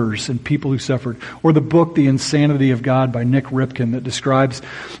martyrs and people who suffered. Or the book, The Insanity of God by Nick Ripken, that describes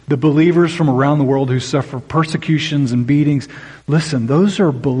the believers from around the world who suffer persecutions and beatings. Listen, those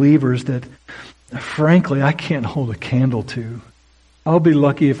are believers that, frankly, I can't hold a candle to. I'll be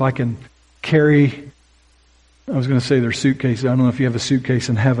lucky if I can carry, I was going to say their suitcase. I don't know if you have a suitcase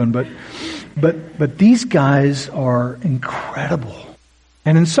in heaven, but these guys are incredible.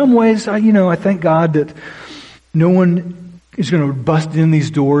 And in some ways, I thank God that no one is going to bust in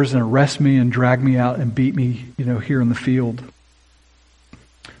these doors and arrest me and drag me out and beat me, here in the field.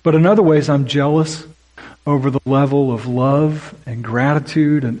 But in other ways, I'm jealous over the level of love and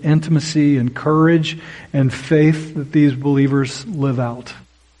gratitude and intimacy and courage and faith that these believers live out.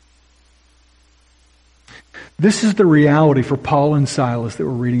 This is the reality for Paul and Silas that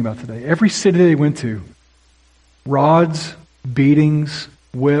we're reading about today. Every city they went to, rods, beatings,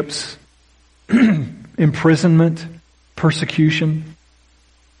 whips, imprisonment, persecution.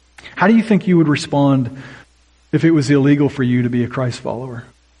 How do you think you would respond if it was illegal for you to be a Christ follower?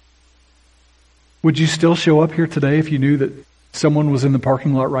 Would you still show up here today if you knew that someone was in the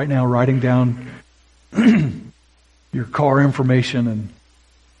parking lot right now writing down your car information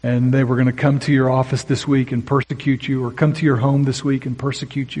and they were going to come to your office this week and persecute you, or come to your home this week and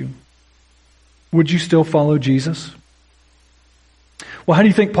persecute you? Would you still follow Jesus? Well, how do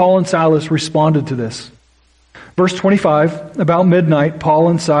you think Paul and Silas responded to this? Verse 25, about midnight, Paul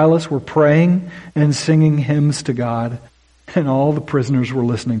and Silas were praying and singing hymns to God, and all the prisoners were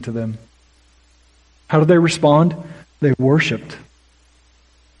listening to them. How did they respond? They worshiped.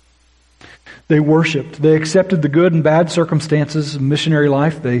 They worshiped. They accepted the good and bad circumstances of missionary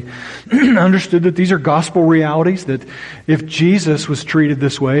life. They understood that these are gospel realities, that if Jesus was treated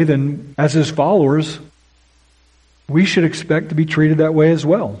this way, then as his followers, we should expect to be treated that way as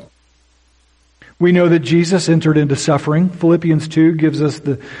well. We know that Jesus entered into suffering. Philippians 2 gives us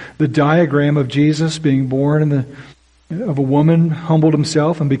the diagram of Jesus being born of a woman, humbled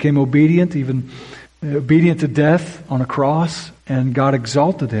himself and became obedient, even obedient to death on a cross, and God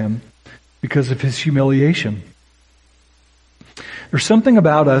exalted him because of his humiliation. There's something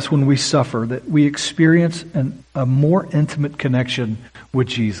about us when we suffer that we experience a more intimate connection with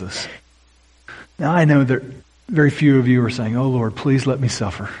Jesus. Now, I know that very few of you are saying, "Oh Lord, please let me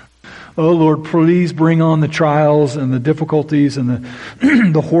suffer. Oh Lord, please bring on the trials and the difficulties and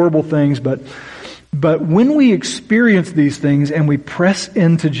the horrible things." But when we experience these things and we press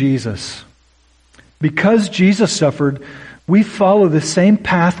into Jesus, because Jesus suffered, we follow the same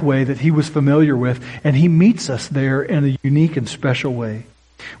pathway that he was familiar with, and he meets us there in a unique and special way.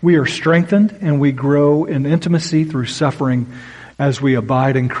 We are strengthened and we grow in intimacy through suffering as we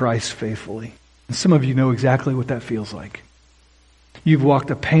abide in Christ faithfully. And some of you know exactly what that feels like. You've walked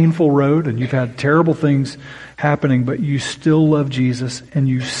a painful road and you've had terrible things happening, but you still love Jesus and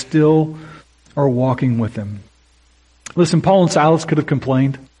you still are walking with him. Listen, Paul and Silas could have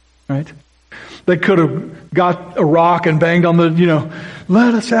complained, right? They could have got a rock and banged on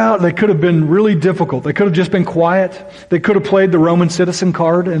let us out. They could have been really difficult. They could have just been quiet. They could have played the Roman citizen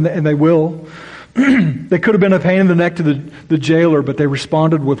card, and they will. They could have been a pain in the neck to the jailer, but they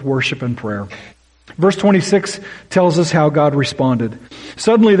responded with worship and prayer. Verse 26 tells us how God responded.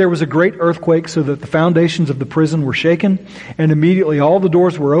 Suddenly there was a great earthquake, so that the foundations of the prison were shaken, and immediately all the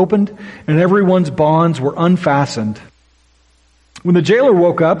doors were opened, and everyone's bonds were unfastened. When the jailer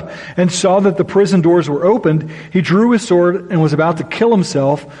woke up and saw that the prison doors were opened, he drew his sword and was about to kill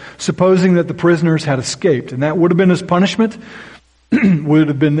himself, supposing that the prisoners had escaped. And that would have been his punishment. Would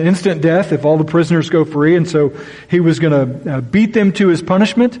have been instant death if all the prisoners go free. And so he was going to beat them to his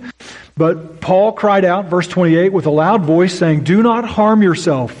punishment. But Paul cried out, verse 28, with a loud voice saying, "Do not harm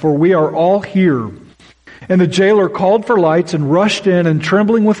yourself, for we are all here." And the jailer called for lights and rushed in, and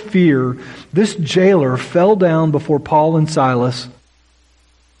trembling with fear, this jailer fell down before Paul and Silas.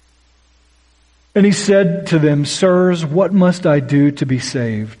 And he said to them, "Sirs, what must I do to be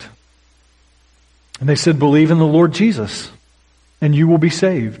saved?" And they said, "Believe in the Lord Jesus, and you will be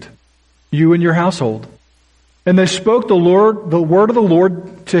saved, you and your household." And they spoke the word of the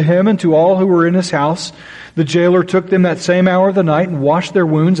Lord to him and to all who were in his house. The jailer took them that same hour of the night and washed their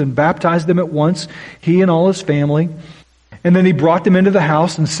wounds and baptized them at once, he and all his family. And then he brought them into the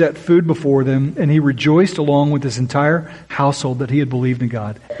house and set food before them, and he rejoiced along with his entire household that he had believed in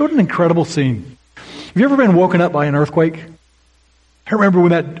God. What an incredible scene. Have you ever been woken up by an earthquake? I remember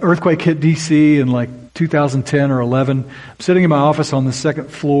when that earthquake hit D.C. in like 2010 or 11. I'm sitting in my office on the second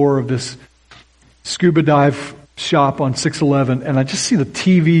floor of this scuba dive shop on 611, and I just see the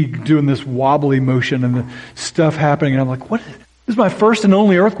TV doing this wobbly motion and the stuff happening, and I'm like, what? This is my first and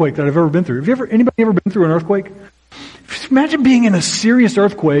only earthquake that I've ever been through. Anybody ever been through an earthquake? Imagine being in a serious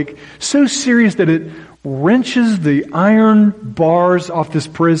earthquake, so serious that it wrenches the iron bars off this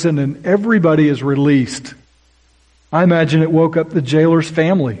prison and everybody is released. I imagine it woke up the jailer's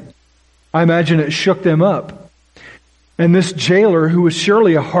family. I imagine it shook them up. And this jailer, who was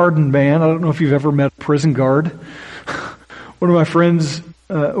surely a hardened man, I don't know if you've ever met a prison guard. One of my friends,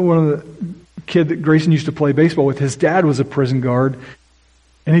 one of the kid that Grayson used to play baseball with, his dad was a prison guard.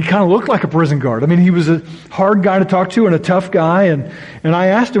 And he kind of looked like a prison guard. I mean, he was a hard guy to talk to and a tough guy. And I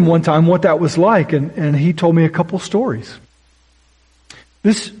asked him one time what that was like, and he told me a couple stories.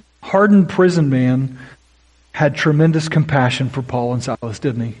 This hardened prison man had tremendous compassion for Paul and Silas,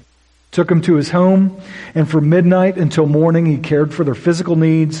 didn't he? Took them to his home, and from midnight until morning, he cared for their physical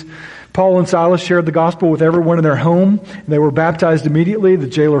needs. Paul and Silas shared the gospel with everyone in their home. They were baptized immediately. The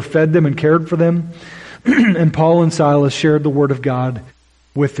jailer fed them and cared for them. And Paul and Silas shared the word of God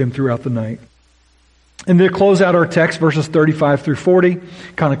with them throughout the night. And to close out our text, verses 35 through 40,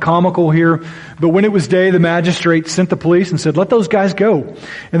 kind of comical here. But when it was day, the magistrate sent the police and said, "Let those guys go."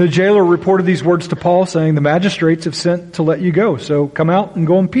 And the jailer reported these words to Paul, saying, "The magistrates have sent to let you go, so come out and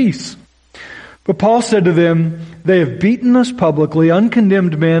go in peace." But Paul said to them, "They have beaten us publicly,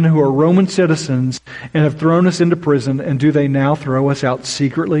 uncondemned men who are Roman citizens, and have thrown us into prison, and do they now throw us out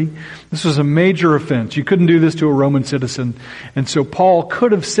secretly?" This was a major offense. You couldn't do this to a Roman citizen. And so Paul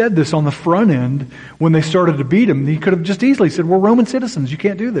could have said this on the front end when they started to beat him. He could have just easily said, "We're Roman citizens, you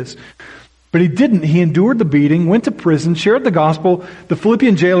can't do this." But he didn't. He endured the beating, went to prison, shared the gospel. The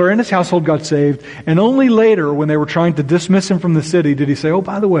Philippian jailer and his household got saved. And only later, when they were trying to dismiss him from the city, did he say, "Oh,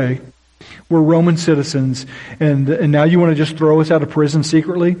 by the way, we're Roman citizens, and now you want to just throw us out of prison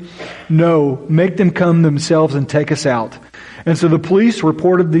secretly?" No, make them come themselves and take us out. And so the police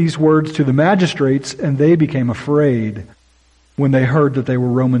reported these words to the magistrates, and they became afraid when they heard that they were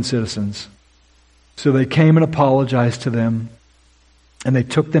Roman citizens. So they came and apologized to them, and they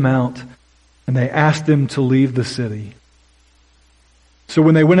took them out, and they asked them to leave the city. So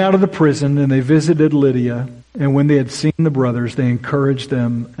when they went out of the prison and they visited Lydia, and when they had seen the brothers, they encouraged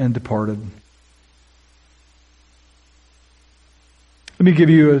them and departed. Let me give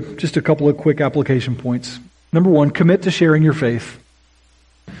you just a couple of quick application points. Number one, commit to sharing your faith.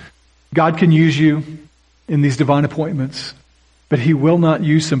 God can use you in these divine appointments, but He will not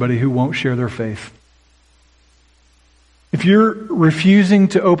use somebody who won't share their faith. If you're refusing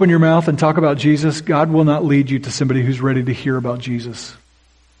to open your mouth and talk about Jesus, God will not lead you to somebody who's ready to hear about Jesus.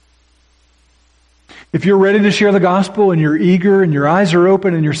 If you're ready to share the gospel and you're eager and your eyes are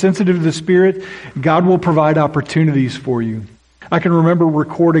open and you're sensitive to the Spirit, God will provide opportunities for you. I can remember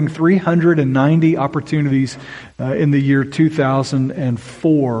recording 390 opportunities in the year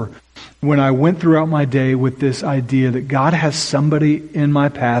 2004 when I went throughout my day with this idea that God has somebody in my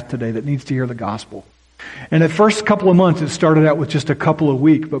path today that needs to hear the gospel. And at first couple of months, it started out with just a couple a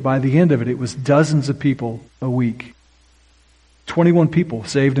week, but by the end of it, it was dozens of people a week. 21 people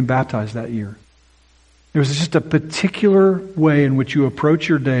saved and baptized that year. It was just a particular way in which you approach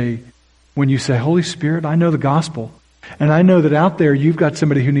your day when you say, "Holy Spirit, I know the gospel. And I know that out there you've got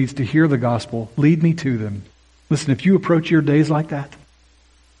somebody who needs to hear the gospel. Lead me to them." Listen, if you approach your days like that,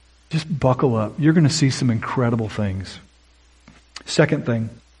 just buckle up. You're going to see some incredible things. Second thing,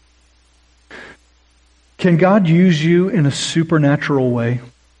 can God use you in a supernatural way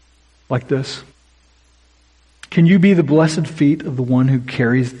like this? Can you be the blessed feet of the one who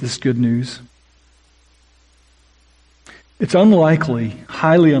carries this good news? It's unlikely,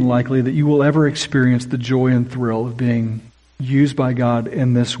 highly unlikely, that you will ever experience the joy and thrill of being used by God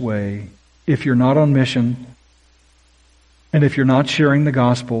in this way if you're not on mission and if you're not sharing the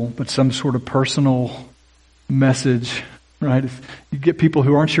gospel, but some sort of personal message, right? If you get people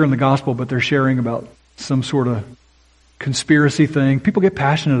who aren't sharing the gospel, but they're sharing about some sort of conspiracy thing. People get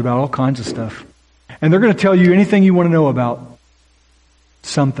passionate about all kinds of stuff. And they're going to tell you anything you want to know about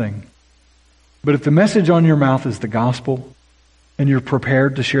something. But if the message on your mouth is the gospel, and you're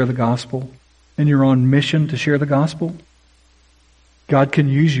prepared to share the gospel, and you're on mission to share the gospel, God can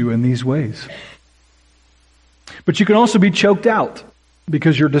use you in these ways. But you can also be choked out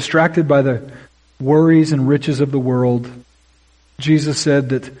because you're distracted by the worries and riches of the world. Jesus said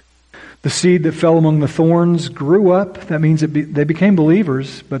that the seed that fell among the thorns grew up. That means they became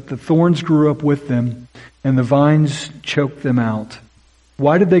believers, but the thorns grew up with them, and the vines choked them out.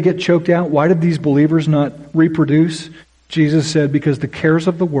 Why did they get choked out? Why did these believers not reproduce? Jesus said, because the cares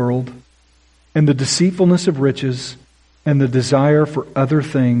of the world and the deceitfulness of riches and the desire for other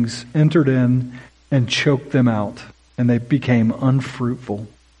things entered in and choked them out, and they became unfruitful.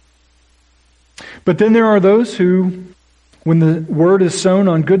 But then there are those who, when the word is sown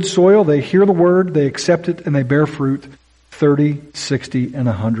on good soil, they hear the word, they accept it, and they bear fruit 30, 60, and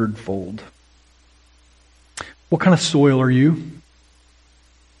 100-fold. What kind of soil are you?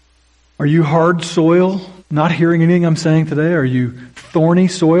 Are you hard soil, not hearing anything I'm saying today? Are you thorny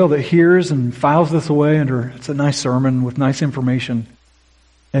soil that hears and files this away under, it's a nice sermon with nice information,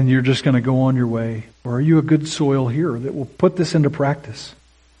 and you're just going to go on your way? Or are you a good soil here that will put this into practice?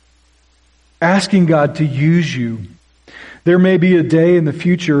 Asking God to use you. There may be a day in the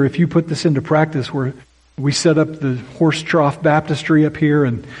future, if you put this into practice, where we set up the Horse Trough Baptistry up here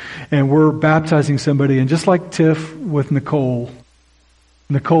and we're baptizing somebody. And just like Tiff with Nicole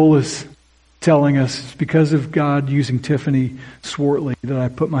is telling us it's because of God using Tiffany Swartley that I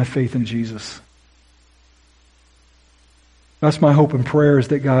put my faith in Jesus. That's my hope and prayer, is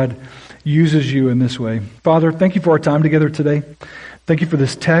that God uses you in this way. Father, thank you for our time together today. Thank you for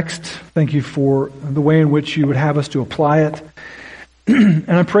this text. Thank you for the way in which you would have us to apply it.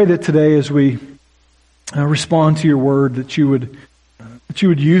 And I pray that today, as we respond to your word, that you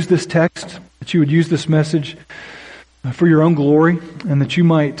would use this text, that you would use this message for your own glory, and that you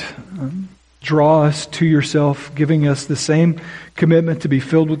might draw us to yourself, giving us the same commitment to be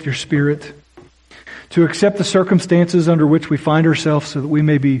filled with your Spirit, to accept the circumstances under which we find ourselves so that we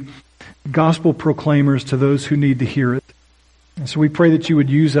may be gospel proclaimers to those who need to hear it. And so we pray that you would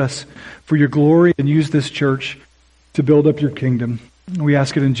use us for your glory and use this church to build up your kingdom. We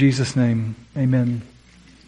ask it in Jesus' name. Amen.